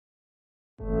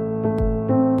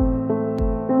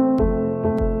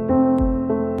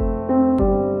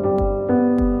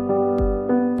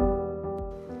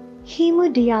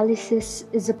Hemodialysis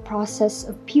is a process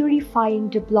of purifying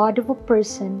the blood of a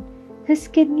person whose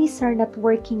kidneys are not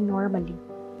working normally.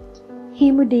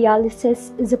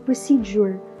 Hemodialysis is a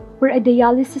procedure where a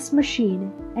dialysis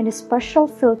machine and a special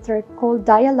filter called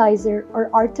dialyzer or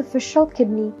artificial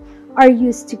kidney are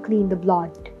used to clean the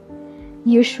blood.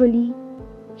 Usually,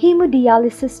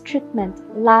 hemodialysis treatment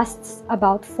lasts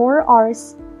about 4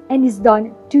 hours and is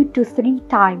done 2 to 3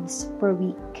 times per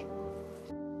week.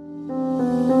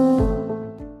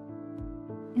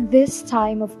 In this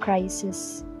time of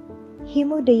crisis,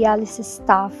 hemodialysis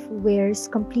staff wears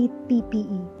complete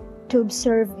PPE to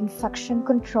observe infection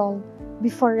control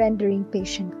before rendering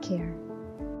patient care.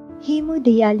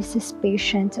 Hemodialysis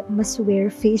patients must wear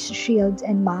face shields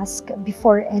and mask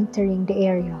before entering the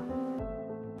area.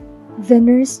 The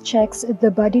nurse checks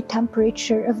the body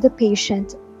temperature of the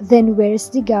patient, then wears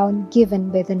the gown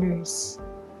given by the nurse.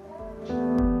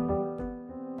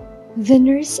 The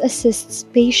nurse assists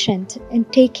patient in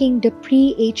taking the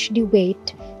pre-HD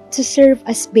weight to serve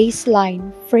as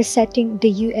baseline for setting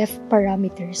the UF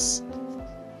parameters.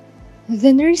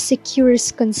 The nurse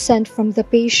secures consent from the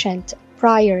patient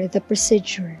prior the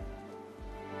procedure.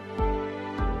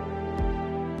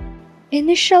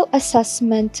 Initial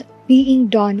assessment being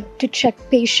done to check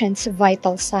patient's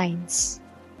vital signs.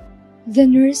 The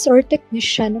nurse or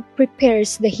technician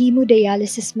prepares the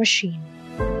hemodialysis machine.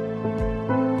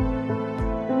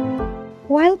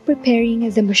 While preparing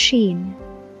the machine,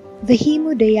 the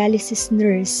hemodialysis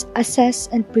nurse assesses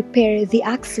and prepares the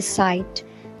access site,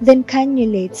 then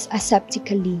cannulates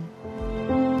aseptically.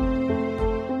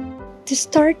 To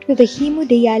start with the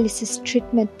hemodialysis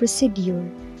treatment procedure,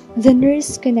 the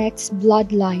nurse connects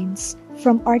blood lines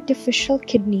from artificial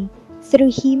kidney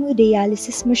through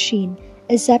hemodialysis machine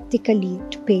aseptically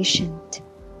to patient.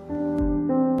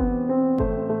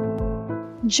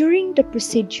 During the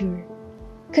procedure,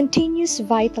 continuous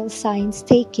vital signs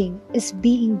taking is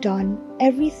being done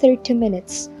every 30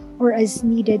 minutes or as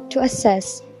needed to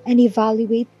assess and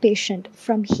evaluate patient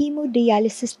from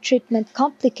hemodialysis treatment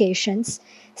complications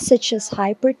such as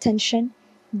hypertension,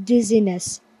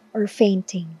 dizziness, or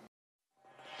fainting.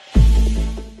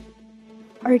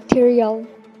 Arterial,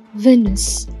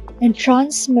 venous, and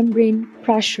transmembrane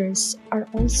pressures are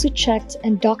also checked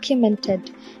and documented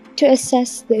to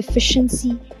assess the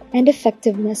efficiency and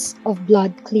effectiveness of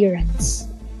blood clearance.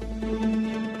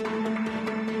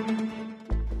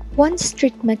 Once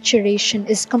treatment maturation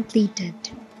is completed,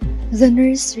 the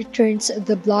nurse returns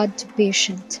the blood to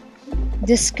patient,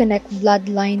 disconnect blood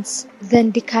lines, then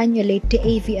decannulate the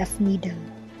AVF needle.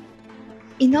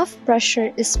 Enough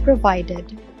pressure is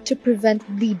provided to prevent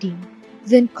bleeding,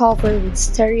 then cover with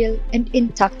sterile and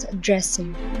intact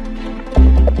dressing.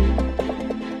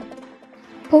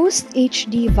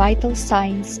 Post-HD vital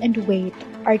signs and weight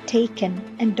are taken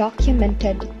and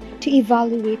documented to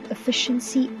evaluate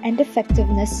efficiency and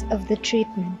effectiveness of the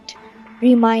treatment.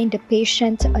 Remind the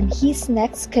patient on his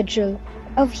next schedule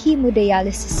of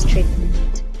hemodialysis treatment.